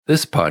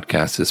This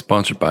podcast is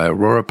sponsored by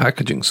Aurora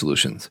Packaging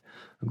Solutions,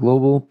 a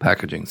global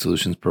packaging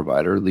solutions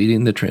provider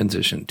leading the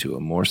transition to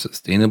a more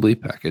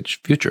sustainably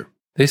packaged future.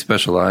 They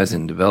specialize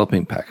in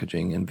developing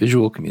packaging and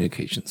visual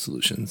communication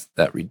solutions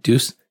that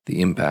reduce the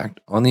impact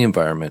on the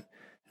environment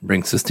and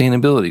bring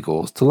sustainability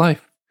goals to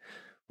life.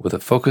 With a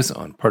focus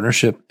on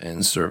partnership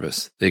and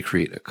service, they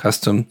create a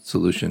custom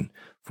solution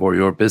for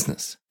your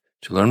business.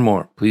 To learn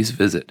more, please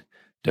visit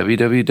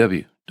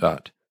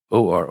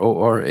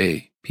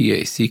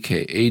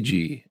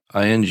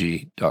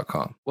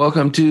www.ororapackaging.com.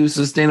 Welcome to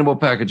Sustainable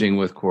Packaging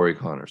with Corey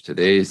Connors.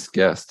 Today's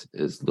guest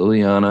is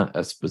Liliana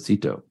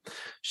Esposito.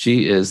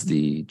 She is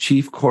the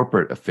Chief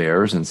Corporate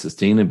Affairs and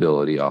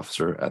Sustainability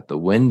Officer at the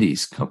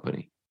Wendy's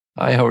Company.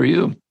 Hi, how are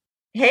you?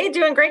 Hey,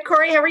 doing great,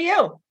 Corey. How are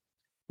you?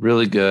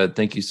 Really good.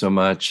 Thank you so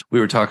much. We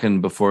were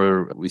talking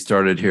before we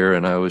started here,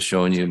 and I was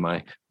showing you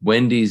my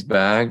Wendy's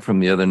bag from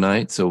the other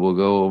night. So we'll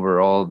go over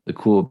all the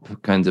cool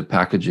kinds of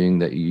packaging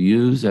that you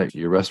use at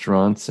your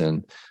restaurants,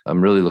 and I'm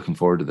really looking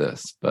forward to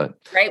this.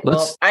 But great.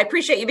 Well, I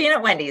appreciate you being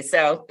at Wendy's.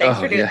 So thanks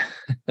for doing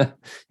it.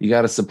 You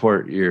got to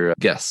support your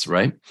guests,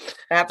 right?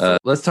 Absolutely.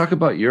 Let's talk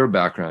about your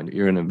background.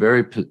 You're in a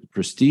very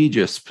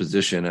prestigious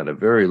position at a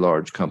very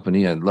large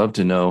company. I'd love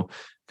to know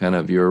kind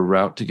of your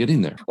route to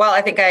getting there. Well,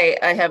 I think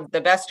I have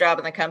the best job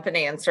in the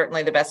company, and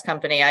certainly the best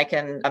company I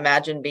can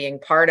imagine being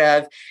part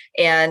of.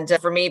 And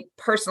for me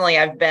personally,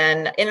 I've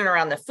been in and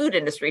around the food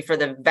industry for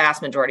the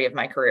vast majority of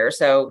my career.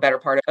 So better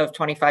part of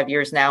 25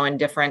 years now in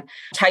different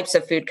types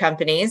of food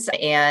companies,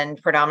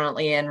 and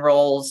predominantly in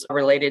roles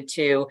related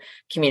to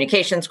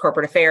communications,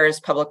 corporate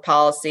affairs, public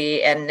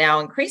policy, and now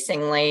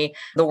increasingly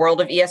the world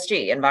of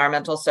ESG,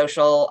 environmental,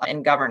 social,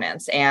 and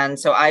governance. And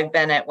so I've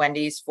been at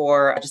Wendy's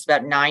for just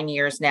about 9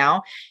 years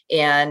now,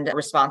 and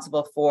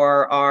responsible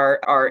for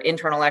our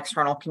internal,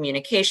 external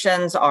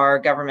communications, our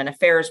government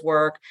affairs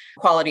work,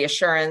 quality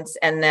assurance.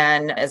 And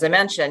then, as I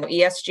mentioned,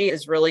 ESG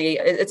is really,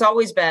 it's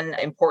always been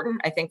important,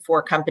 I think,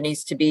 for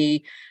companies to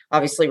be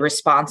obviously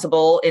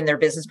responsible in their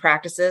business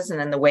practices and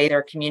in the way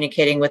they're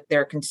communicating with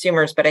their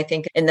consumers. But I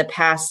think in the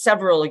past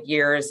several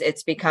years,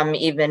 it's become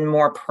even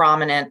more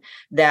prominent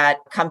that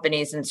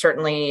companies, and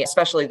certainly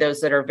especially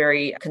those that are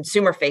very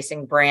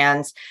consumer-facing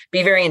brands,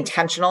 be very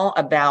intentional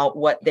about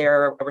what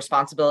their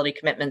responsibility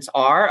commitments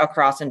are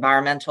across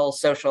environmental,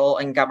 social,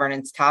 and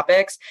governance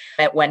topics.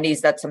 At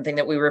Wendy's, that's something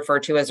that we refer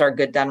to as our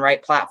Good Done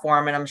Right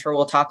platform, and I'm sure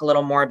we'll talk a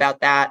little more about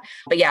that.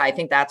 But yeah, I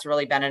think that's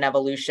really been an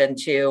evolution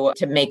to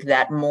make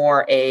that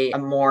more a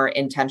more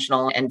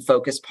intentional and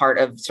focused part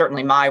of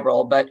certainly my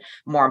role, but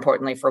more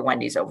importantly for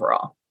Wendy's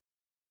overall.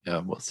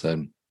 Yeah, well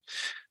said.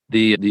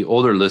 The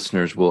older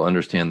listeners will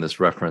understand this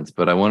reference,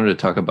 but I wanted to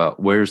talk about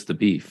where's the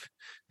beef,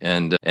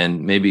 and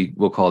maybe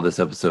we'll call this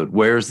episode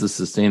 "Where's the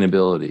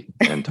Sustainability?"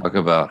 and talk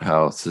about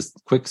how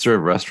quick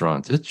serve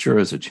restaurants, it sure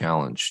is a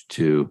challenge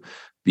to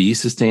be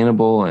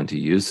sustainable and to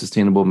use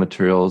sustainable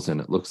materials, and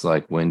it looks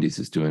like Wendy's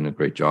is doing a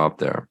great job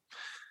there.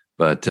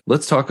 But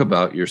let's talk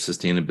about your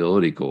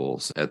sustainability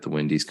goals at the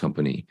Wendy's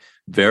Company.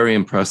 Very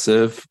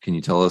impressive. Can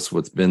you tell us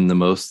what's been the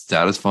most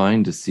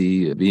satisfying to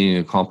see being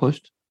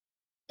accomplished?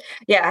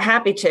 Yeah,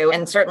 happy to.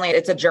 And certainly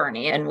it's a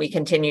journey, and we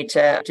continue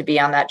to be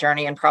on that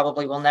journey, and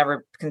probably will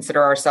never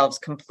consider ourselves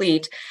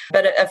complete.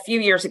 But a few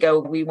years ago,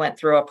 we went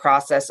through a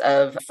process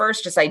of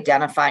first just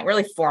identifying,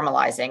 really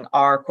formalizing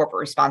our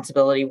corporate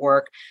responsibility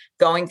work,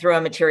 going through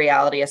a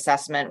materiality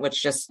assessment,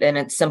 which just in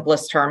its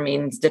simplest term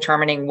means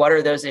determining what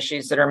are those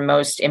issues that are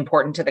most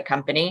important to the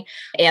company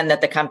and that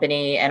the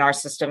company and our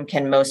system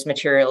can most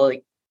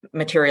materially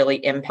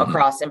impact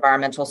across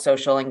environmental,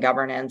 social, and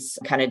governance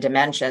kind of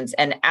dimensions.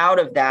 And out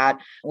of that,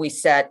 we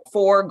set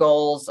 4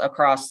 goals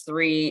across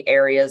 3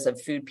 areas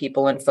of food,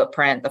 people, and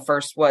footprint. The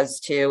first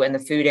was in the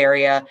food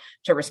area,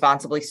 to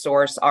responsibly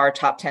source our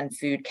top 10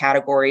 food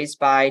categories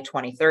by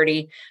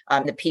 2030.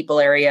 The people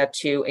area,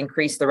 to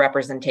increase the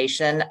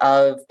representation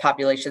of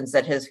populations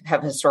that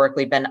have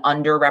historically been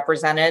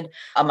underrepresented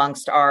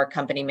amongst our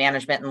company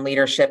management and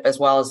leadership, as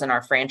well as in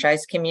our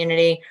franchise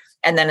community.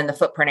 And then in the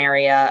footprint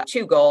area,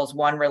 2 goals,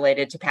 one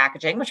related to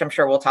packaging, which I'm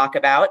sure we'll talk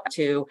about,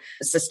 to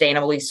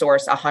sustainably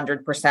source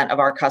 100% of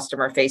our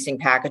customer-facing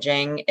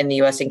packaging in the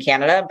US and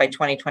Canada by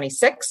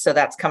 2026. So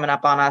that's coming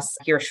up on us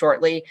here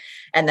shortly.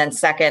 And then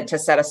second, to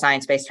set a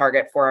science-based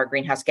target for our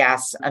greenhouse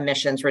gas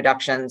emissions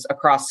reductions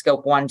across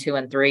scope 1, 2,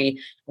 and 3.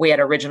 We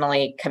had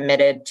originally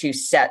committed to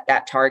set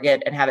that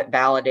target and have it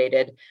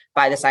validated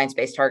by the Science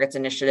Based Targets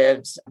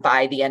initiatives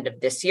by the end of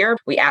this year.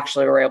 We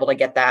actually were able to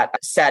get that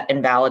set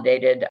and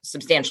validated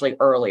substantially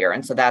earlier.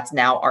 And so that's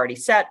now already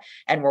set,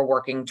 and we're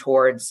working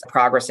towards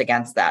progress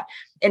against that.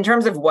 In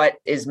terms of what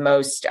is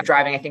most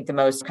driving, I think the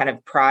most kind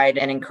of pride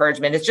and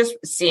encouragement is just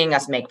seeing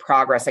us make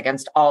progress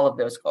against all of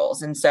those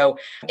goals. And so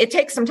it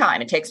takes some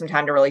time. It takes some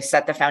time to really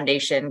set the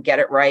foundation, get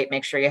it right,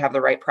 make sure you have the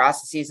right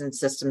processes and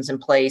systems in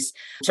place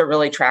to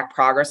really track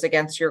progress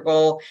against your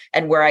goal.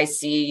 And where I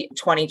see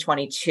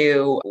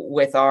 2022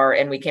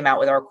 and we came out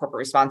with our corporate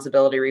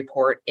responsibility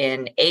report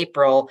in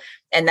April.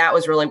 And that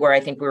was really where I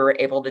think we were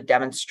able to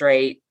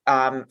demonstrate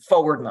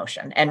forward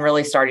motion and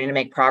really starting to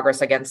make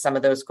progress against some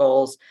of those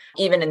goals,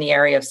 even in the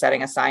area area of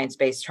setting a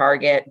science-based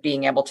target,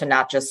 being able to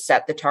not just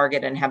set the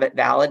target and have it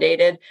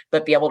validated,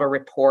 but be able to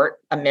report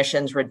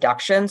emissions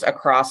reductions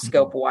across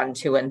scope 1,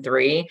 2, and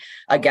 3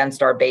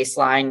 against our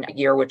baseline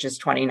year, which is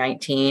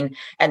 2019.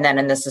 And then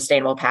in the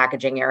sustainable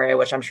packaging area,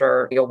 which I'm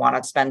sure you'll want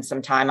to spend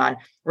some time on,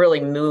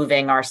 really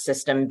moving our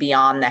system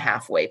beyond the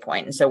halfway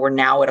point. And so we're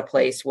now at a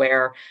place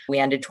where we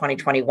ended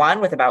 2021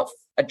 with about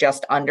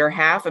just under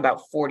half,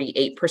 about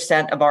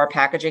 48% of our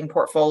packaging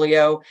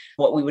portfolio,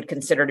 what we would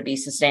consider to be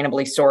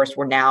sustainably sourced.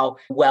 We're now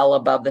well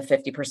above the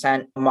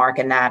 50% mark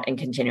in that and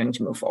continuing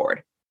to move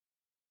forward.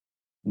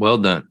 Well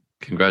done.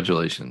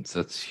 Congratulations.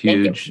 That's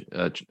huge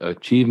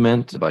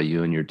achievement by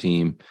you and your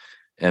team,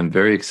 and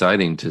very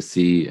exciting to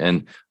see.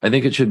 And I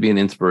think it should be an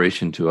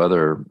inspiration to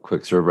other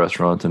quick serve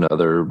restaurants and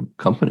other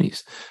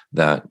companies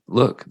that,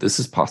 look, this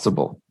is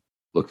possible.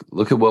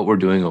 Look at what we're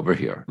doing over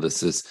here.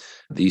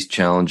 These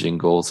challenging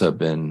goals have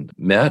been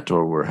met,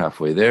 or we're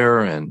halfway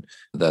there, and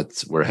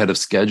we're ahead of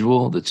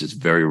schedule. That's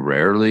just very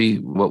rarely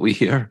what we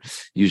hear.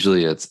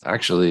 Usually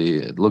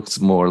it looks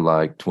more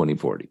like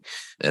 2040.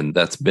 And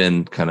that's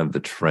been kind of the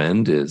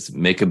trend, is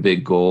make a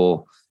big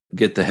goal,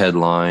 get the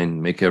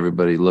headline, make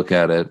everybody look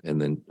at it,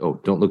 and then,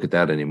 don't look at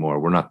that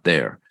anymore. We're not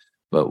there.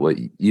 But what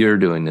you're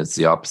doing is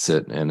the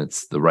opposite, and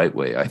it's the right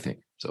way, I think.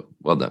 So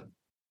well done.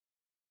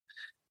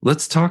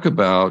 Let's talk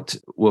about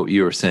what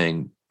you were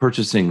saying,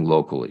 purchasing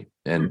locally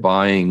and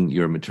buying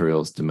your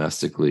materials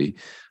domestically.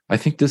 I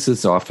think this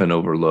is often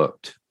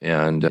overlooked.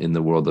 And in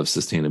the world of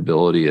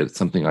sustainability, it's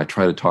something I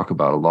try to talk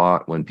about a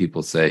lot when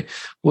people say,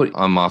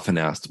 I'm often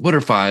asked, what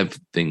are 5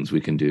 things we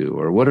can do?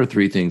 Or what are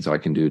 3 things I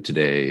can do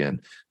today?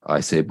 And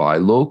I say, buy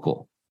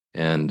local.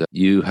 And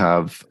you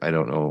have, I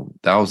don't know,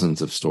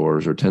 thousands of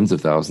stores or tens of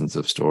thousands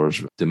of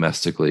stores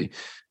domestically.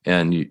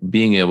 And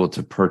being able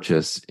to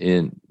purchase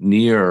in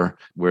near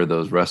where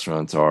those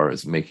restaurants are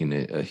is making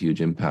a huge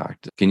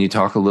impact. Can you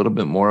talk a little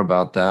bit more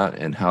about that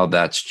and how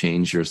that's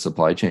changed your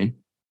supply chain?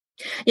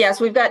 Yes,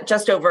 we've got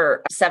just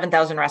over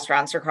 7,000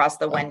 restaurants across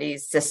the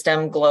Wendy's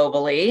system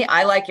globally.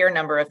 I like your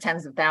number of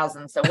tens of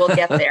thousands, so we'll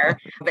get there.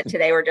 But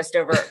today we're just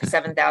over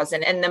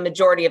 7,000. And the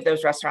majority of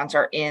those restaurants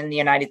are in the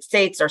United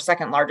States. Our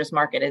second largest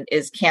market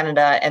is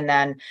Canada, and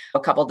then a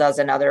couple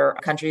dozen other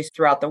countries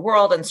throughout the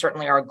world. And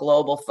certainly our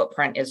global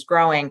footprint is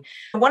growing.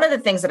 One of the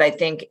things that I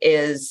think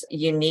is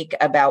unique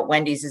about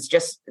Wendy's is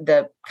just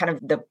the kind of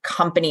the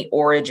company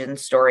origin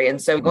story.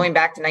 And so going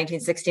back to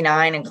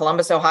 1969 in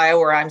Columbus, Ohio,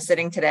 where I'm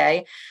sitting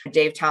today,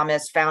 Dave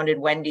Thomas founded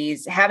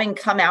Wendy's, having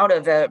come out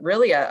of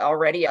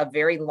already a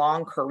very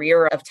long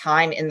career of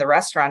time in the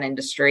restaurant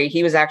industry.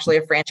 He was actually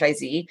a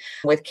franchisee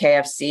with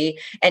KFC,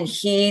 and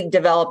he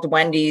developed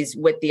Wendy's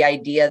with the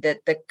idea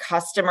that the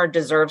customer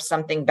deserves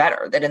something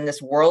better, that in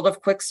this world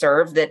of quick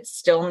serve that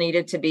still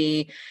needed to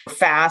be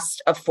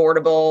fast,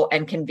 affordable,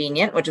 and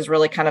convenient, which is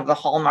really kind of the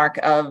hallmark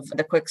of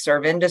the quick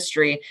serve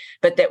industry,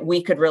 but that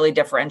we could really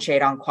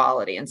differentiate on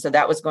quality. And so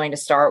that was going to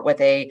start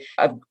with a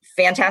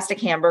fantastic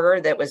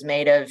hamburger that was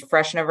made of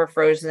fresh, never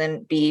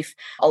frozen beef.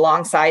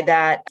 Alongside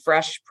that,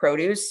 fresh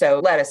produce. So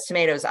lettuce,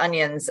 tomatoes,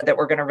 onions, that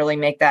were going to really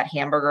make that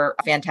hamburger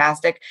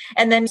fantastic.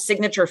 And then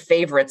signature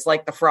favorites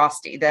like the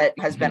Frosty that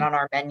has been on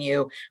our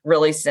menu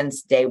really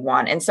since day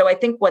one. And so I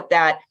think what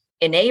that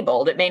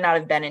enabled, it may not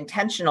have been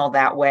intentional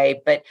that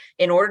way, but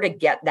in order to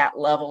get that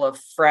level of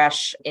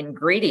fresh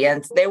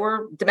ingredients, they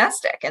were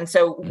domestic. And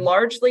so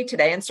largely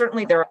today, and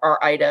certainly there are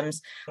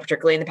items,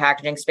 particularly in the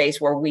packaging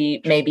space, where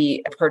we may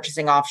be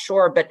purchasing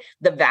offshore, but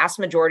the vast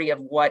majority of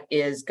what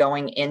is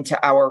going into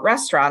our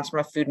restaurants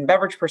from a food and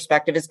beverage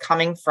perspective is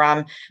coming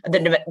from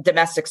the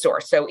domestic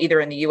source. So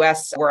either in the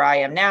US, where I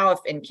am now, if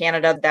in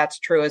Canada, that's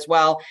true as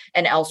well,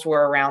 and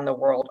elsewhere around the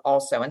world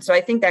also. And so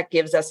I think that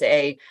gives us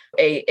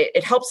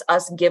it helps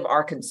us give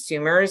our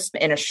consumers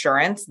an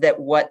assurance that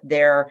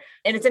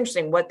and it's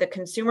interesting, what the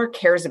consumer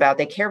cares about,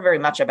 they care very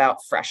much about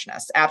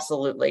freshness.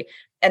 Absolutely.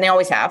 And they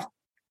always have.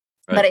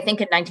 Right. But I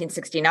think in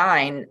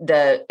 1969,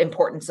 the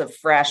importance of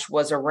fresh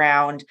was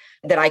around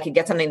that I could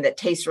get something that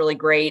tastes really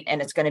great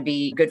and it's going to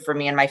be good for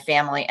me and my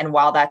family. And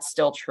while that's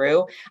still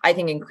true, I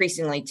think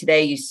increasingly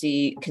today you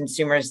see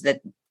consumers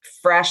that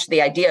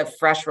the idea of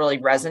fresh really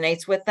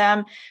resonates with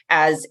them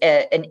as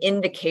an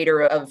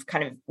indicator of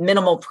kind of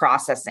minimal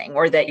processing,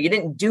 or that you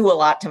didn't do a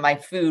lot to my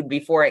food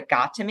before it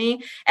got to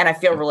me. And I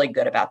feel really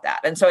good about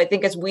that. And so I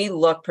think as we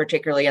look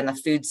particularly on the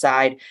food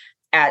side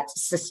at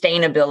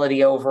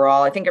sustainability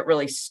overall, I think it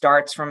really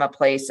starts from a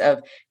place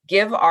of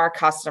give our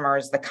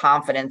customers the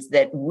confidence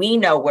that we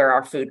know where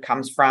our food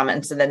comes from.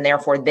 And so then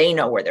therefore they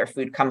know where their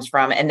food comes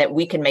from, and that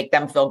we can make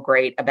them feel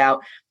great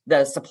about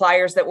the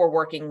suppliers that we're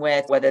working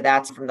with, whether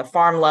that's from the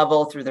farm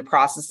level, through the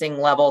processing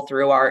level,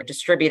 through our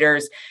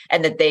distributors,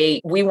 and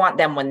that we want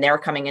them when they're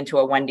coming into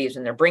a Wendy's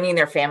and they're bringing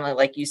their family,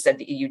 like you said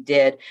that you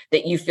did,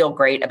 that you feel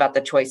great about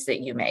the choice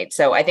that you made.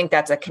 So I think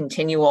that's a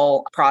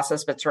continual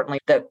process, but certainly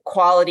the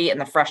quality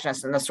and the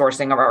freshness and the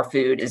sourcing of our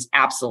food is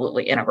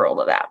absolutely integral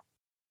to that.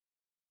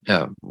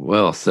 Yeah,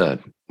 well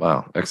said.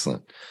 Wow,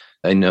 excellent.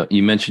 I know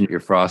you mentioned your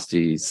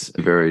Frosties,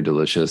 very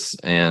delicious.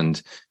 And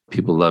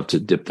People love to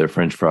dip their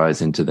French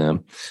fries into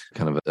them,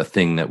 kind of a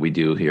thing that we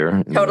do here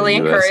in Totally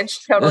the US.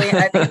 encouraged. Totally.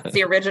 I think it's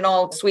the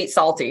original sweet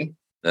salty.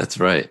 That's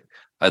right.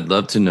 I'd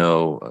love to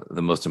know,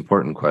 the most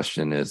important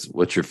question is,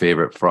 what's your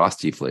favorite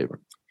Frosty flavor?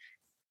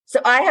 So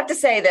I have to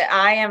say that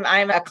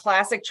I'm a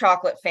classic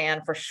chocolate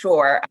fan for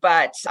sure,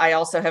 but I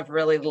also have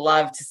really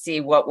loved to see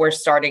what we're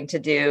starting to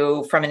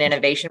do from an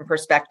innovation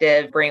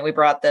perspective. We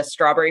brought the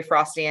strawberry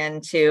Frosty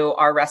into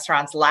our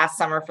restaurants last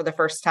summer for the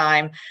first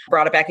time,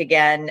 brought it back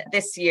again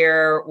this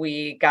year.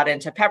 We got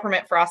into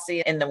peppermint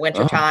Frosty in the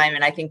wintertime,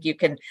 and I think you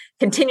can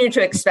continue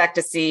to expect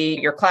to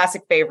see your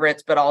classic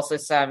favorites, but also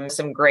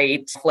some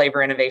great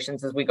flavor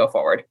innovations as we go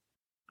forward.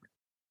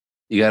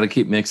 You got to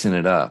keep mixing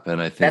it up.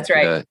 And I think that's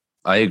right.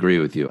 I agree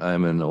with you.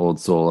 I'm an old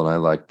soul and I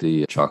like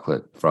the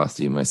chocolate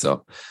Frosty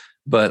myself.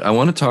 But I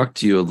want to talk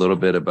to you a little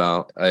bit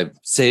about, I've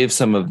saved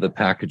some of the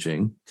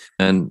packaging,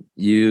 and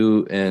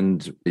you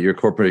and your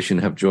corporation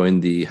have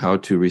joined the How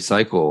to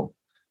Recycle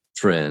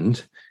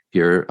trend.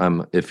 Here,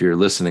 if you're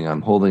listening,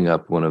 I'm holding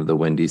up one of the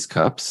Wendy's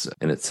cups,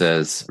 and it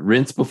says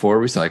rinse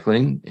before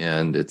recycling,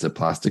 and it's a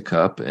plastic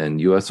cup and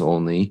US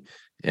only.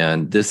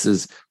 And this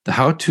is the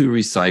How to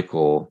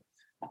Recycle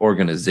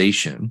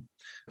organization.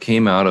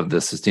 Came out of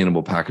the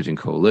Sustainable Packaging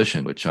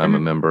Coalition, which I'm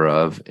a member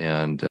of,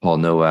 and Paul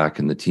Nowak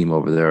and the team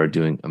over there are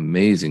doing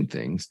amazing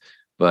things.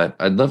 But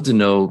I'd love to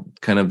know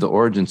kind of the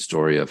origin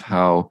story of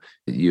how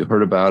you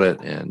heard about it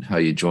and how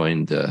you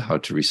joined the How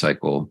to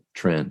Recycle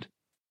trend.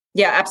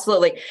 Yeah,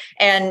 absolutely.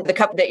 And the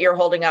cup that you're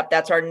holding up,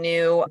 that's our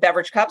new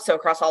beverage cup. So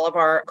across all of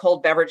our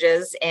cold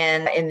beverages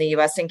in the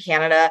US and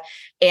Canada.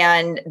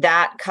 And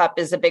that cup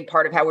is a big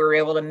part of how we were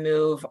able to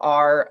move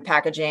our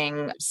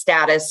packaging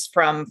status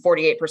from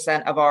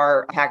 48% of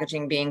our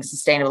packaging being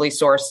sustainably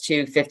sourced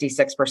to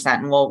 56%.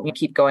 And we'll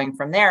keep going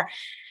from there.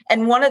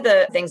 And one of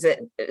the things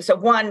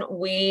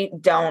we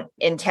don't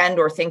intend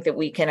or think that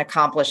we can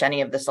accomplish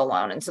any of this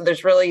alone. And so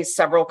there's really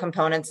several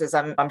components, as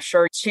I'm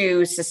sure,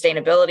 to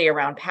sustainability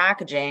around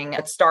packaging.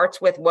 It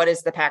starts with, what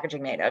is the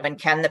packaging made of? And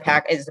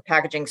is the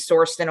packaging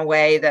sourced in a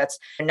way that's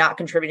not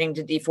contributing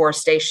to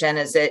deforestation?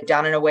 Is it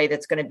done in a way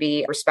that's going to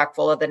be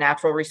respectful of the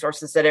natural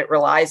resources that it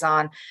relies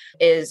on?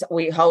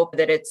 We hope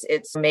that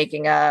it's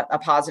making a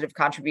positive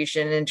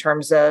contribution in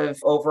terms of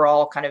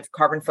overall kind of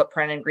carbon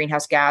footprint and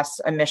greenhouse gas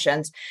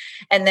emissions.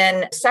 And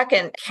then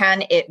second,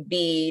 can it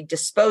be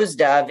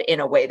disposed of in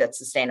a way that's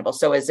sustainable?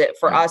 So is it,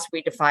 for us,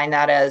 we define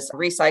that as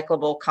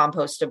recyclable,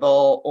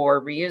 compostable,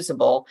 or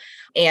reusable.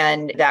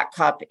 And that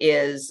cup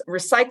is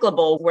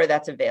recyclable where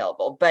that's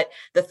available. But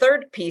the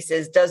third piece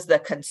is, does the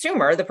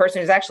consumer, the person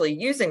who's actually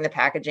using the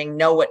packaging,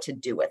 know what to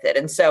do with it?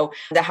 And so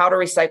the How to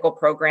Recycle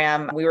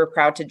program, we were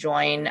proud to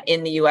join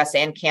in the US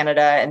and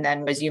Canada. And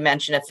then, as you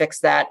mentioned,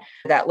 affix that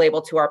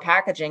label to our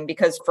packaging,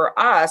 because for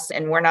us,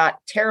 and we're not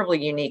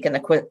terribly unique in the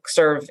quick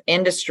serve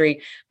industry,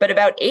 but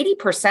about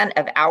 80%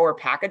 of our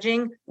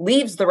packaging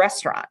leaves the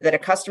restaurant that a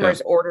customer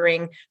is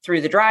ordering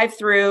through the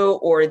drive-through,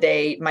 or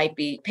they might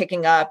be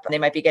picking up, they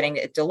might be getting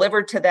it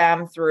delivered to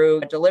them through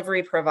a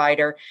delivery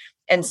provider.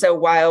 And so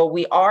while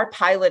we are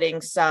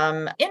piloting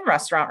some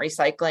in-restaurant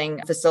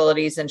recycling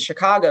facilities in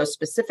Chicago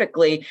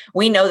specifically,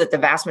 we know that the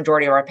vast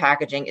majority of our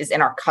packaging is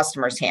in our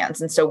customers'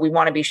 hands. And so we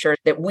want to be sure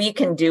that we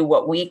can do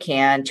what we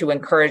can to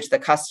encourage the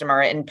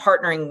customer, and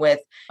partnering with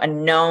a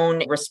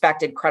known,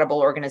 respected, credible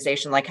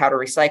organization like How to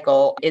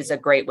Recycle is a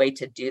great way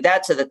to do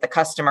that, so that the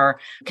customer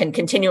can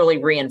continually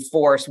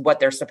reinforce what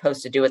they're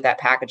supposed to do with that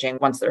packaging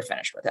once they're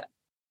finished with it.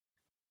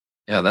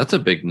 Yeah, that's a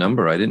big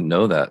number. I didn't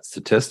know that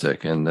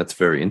statistic, and that's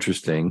very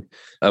interesting.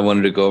 I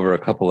wanted to go over a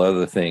couple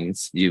other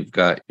things. You've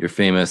got your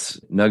famous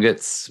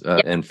nuggets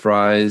and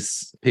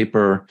fries,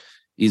 paper,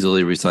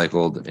 easily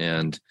recycled,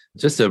 and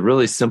just a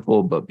really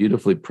simple but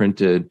beautifully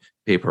printed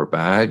paper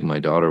bag. My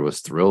daughter was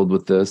thrilled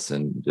with this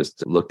and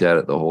just looked at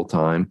it the whole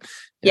time.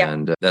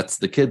 And that's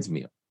the kids'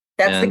 meal.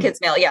 That's the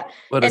kids' meal, yeah.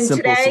 What a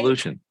simple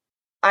solution.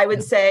 I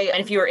would say,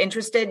 and if you were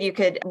interested, you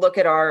could look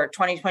at our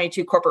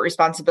 2022 corporate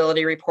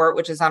responsibility report,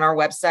 which is on our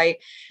website.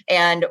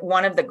 And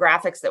one of the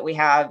graphics that we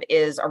have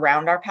is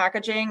around our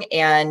packaging.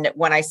 And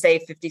when I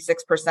say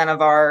 56%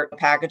 of our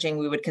packaging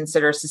we would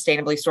consider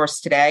sustainably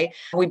sourced today,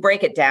 we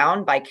break it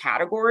down by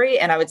category.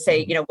 And I would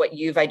say, what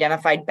you've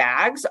identified,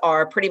 bags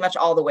are pretty much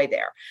all the way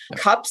there.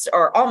 Cups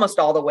are almost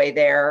all the way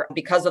there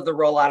because of the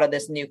rollout of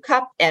this new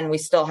cup. And we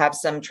still have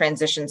some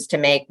transitions to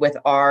make with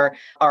our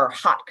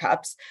hot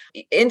cups.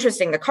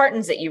 Interesting, the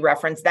cartons that you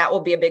referenced, that will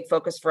be a big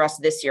focus for us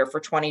this year for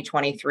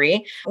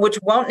 2023, which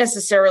won't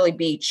necessarily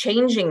be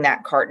changing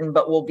that carton,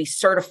 but will be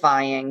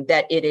certifying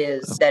that it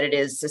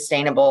is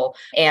sustainable,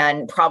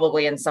 and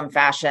probably in some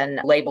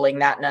fashion labeling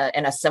that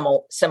in a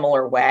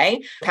similar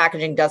way.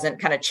 Packaging doesn't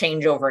kind of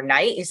change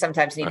overnight. You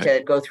sometimes need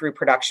to go through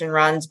production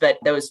runs, but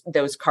those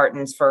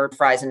cartons for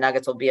fries and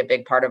nuggets will be a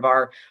big part of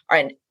our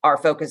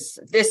focus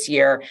this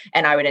year.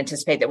 And I would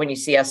anticipate that when you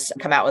see us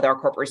come out with our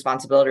corporate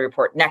responsibility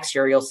report next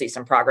year, you'll see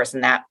some progress in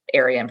that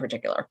area in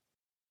particular.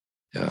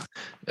 Yeah,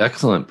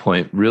 excellent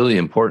point. Really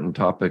important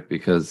topic,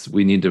 because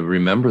we need to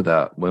remember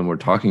that when we're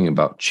talking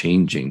about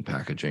changing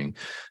packaging,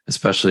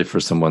 especially for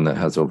someone that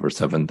has over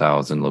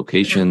 7,000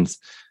 locations.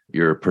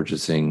 you're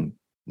purchasing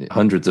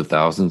hundreds of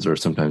thousands or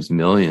sometimes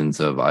millions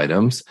of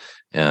items.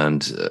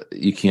 And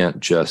you can't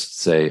just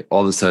say,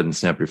 all of a sudden,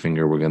 snap your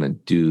finger, we're going to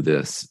do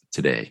this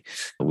today.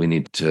 We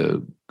need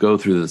to go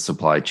through the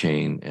supply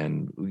chain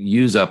and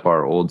use up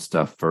our old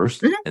stuff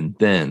first, and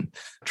then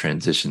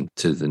transition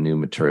to the new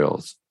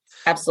materials.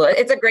 Absolutely.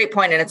 It's a great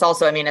point. And it's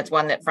also, it's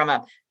one that from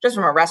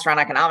a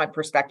restaurant economic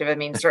perspective,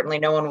 certainly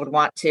no one would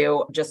want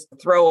to just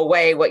throw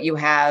away what you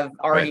have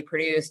already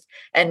produced.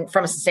 And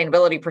from a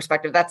sustainability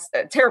perspective, that's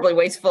a terribly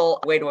wasteful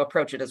way to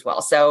approach it as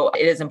well. So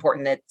it is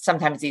important that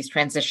sometimes these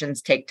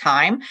transitions take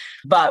time,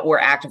 but we're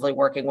actively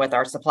working with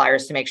our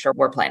suppliers to make sure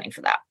we're planning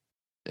for that.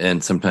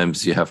 And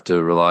sometimes you have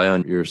to rely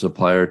on your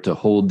supplier to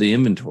hold the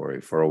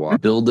inventory for a while,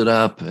 build it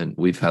up. And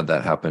we've had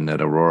that happen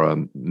at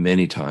Aurora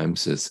many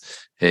times is,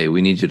 hey,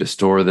 we need you to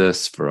store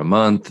this for a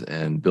month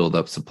and build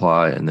up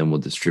supply, and then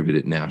we'll distribute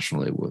it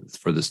nationally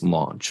for this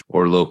launch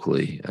or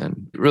locally.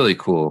 And really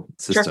cool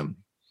system. Sure.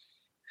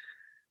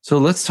 So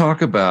let's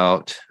talk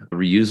about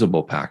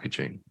reusable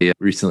packaging. They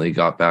recently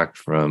got back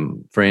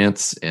from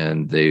France,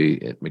 and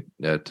they,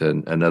 at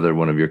another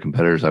one of your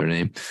competitors, I have your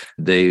name,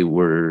 they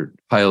were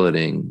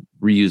piloting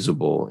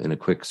reusable in a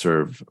quick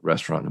serve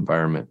restaurant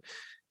environment.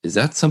 Is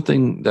that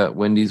something that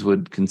Wendy's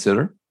would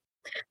consider?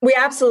 We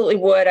absolutely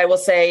would. I will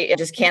say,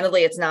 just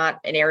candidly, it's not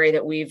an area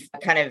that we've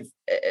kind of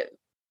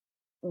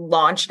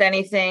launched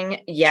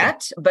anything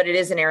yet, but it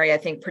is an area, I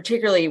think,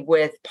 particularly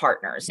with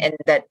partners, and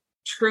that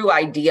true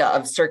idea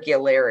of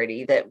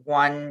circularity, that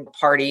one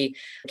party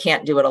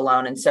can't do it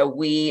alone. And so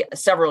we,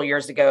 several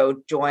years ago,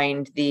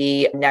 joined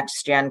the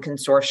Next Gen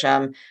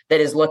Consortium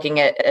that is looking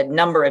at a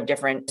number of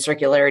different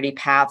circularity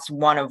paths,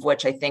 one of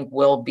which I think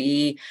will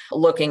be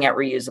looking at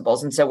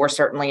reusables. And so we're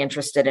certainly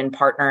interested in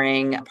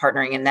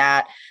partnering in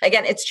that.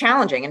 Again, it's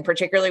challenging, and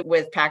particularly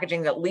with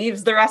packaging that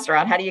leaves the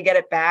restaurant. How do you get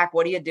it back?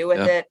 What do you do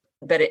with it?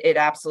 But it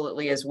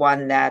absolutely is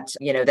one that,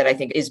 that I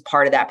think is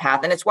part of that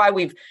path. And it's why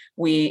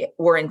we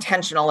were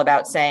intentional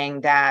about saying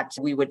that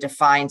we would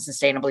define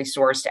sustainably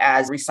sourced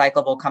as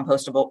recyclable,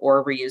 compostable,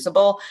 or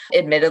reusable.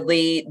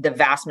 Admittedly, the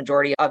vast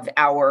majority of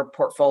our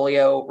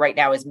portfolio right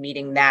now is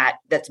meeting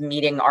that's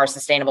meeting our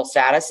sustainable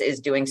status, is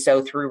doing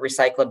so through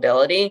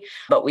recyclability.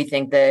 But we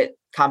think that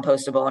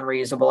compostable and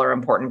reusable are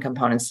important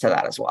components to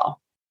that as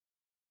well.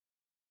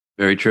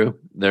 Very true.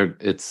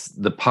 It's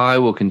the pie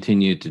will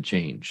continue to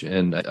change,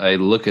 and I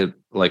look at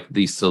like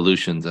these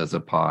solutions as a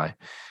pie,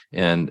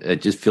 and I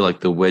just feel like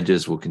the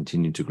wedges will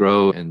continue to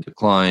grow and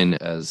decline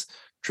as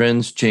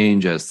trends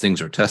change, as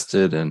things are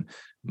tested, and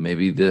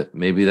maybe that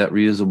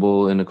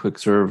reusable in a quick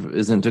serve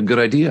isn't a good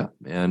idea,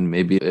 and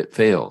maybe it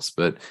fails,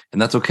 and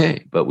that's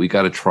okay. But we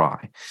got to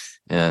try,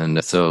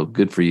 and so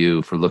good for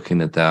you for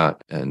looking at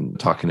that and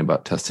talking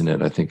about testing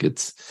it. I think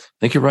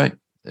you're right.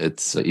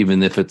 It's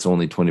even if it's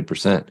only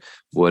 20%,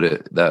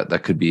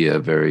 that could be a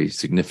very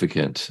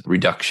significant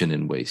reduction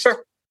in waste.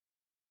 Sure.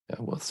 Yeah,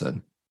 well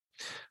said.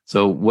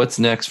 So what's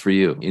next for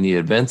you? Any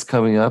events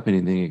coming up?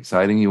 Anything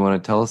exciting you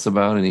want to tell us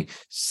about? Any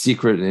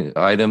secret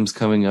items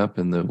coming up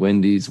in the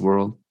Wendy's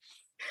world?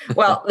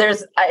 Well,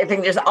 I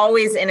think there's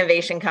always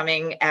innovation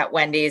coming at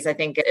Wendy's. I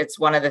think it's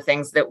one of the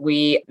things that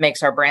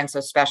makes our brand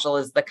so special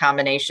is the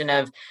combination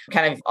of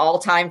kind of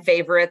all-time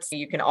favorites.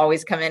 You can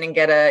always come in and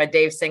get a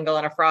Dave single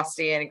and a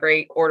Frosty and a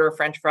great order of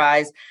French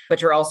fries,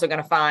 but you're also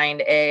going to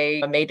find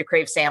a made to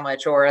crave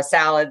sandwich or a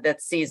salad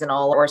that's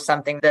seasonal or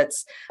something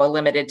that's a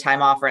limited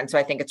time offer. And so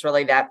I think it's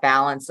really that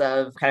balance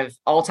of kind of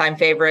all-time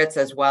favorites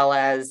as well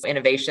as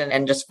innovation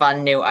and just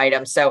fun new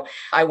items. So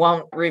I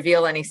won't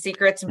reveal any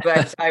secrets,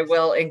 but I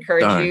will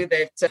encourage you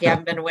that if you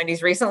haven't been to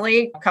Wendy's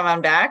recently, come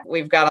on back.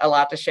 We've got a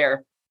lot to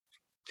share.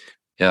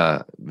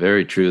 Yeah,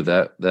 very true.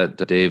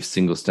 That Dave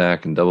single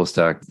stack and double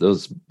stack,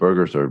 those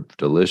burgers are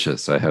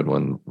delicious. I had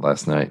one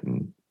last night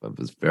and I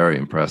was very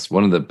impressed.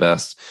 One of the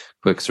best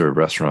quick serve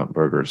restaurant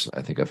burgers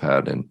I think I've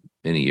had in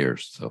many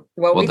years. So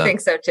we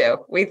think so too.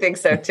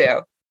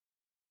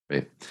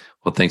 Great.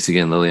 Well, thanks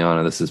again,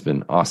 Liliana. This has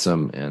been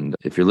awesome. And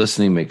if you're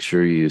listening, make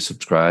sure you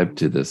subscribe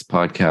to this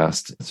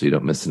podcast so you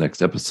don't miss the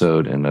next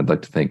episode. And I'd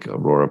like to thank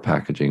Aurora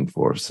Packaging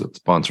for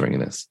sponsoring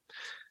this.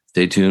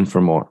 Stay tuned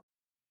for more.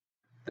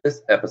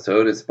 This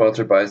episode is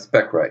sponsored by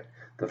SpecRite,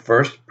 the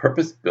first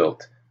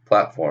purpose-built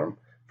platform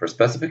for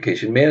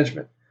specification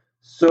management.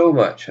 So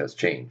much has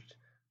changed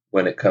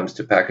when it comes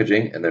to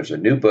packaging, and there's a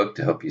new book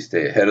to help you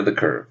stay ahead of the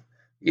curve.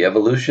 The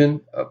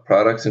Evolution of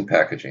Products and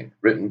Packaging,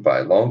 written by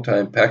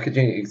longtime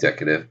packaging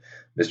executive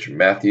Mr.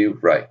 Matthew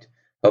Wright,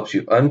 helps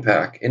you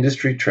unpack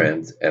industry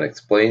trends and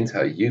explains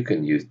how you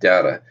can use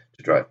data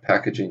to drive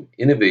packaging,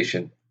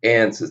 innovation,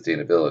 and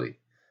sustainability.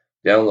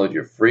 Download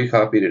your free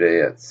copy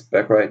today at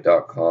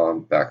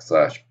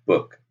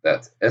specRite.com/book.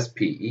 That's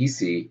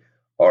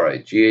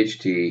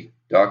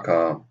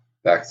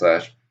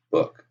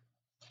SPECRIGHT.com/book.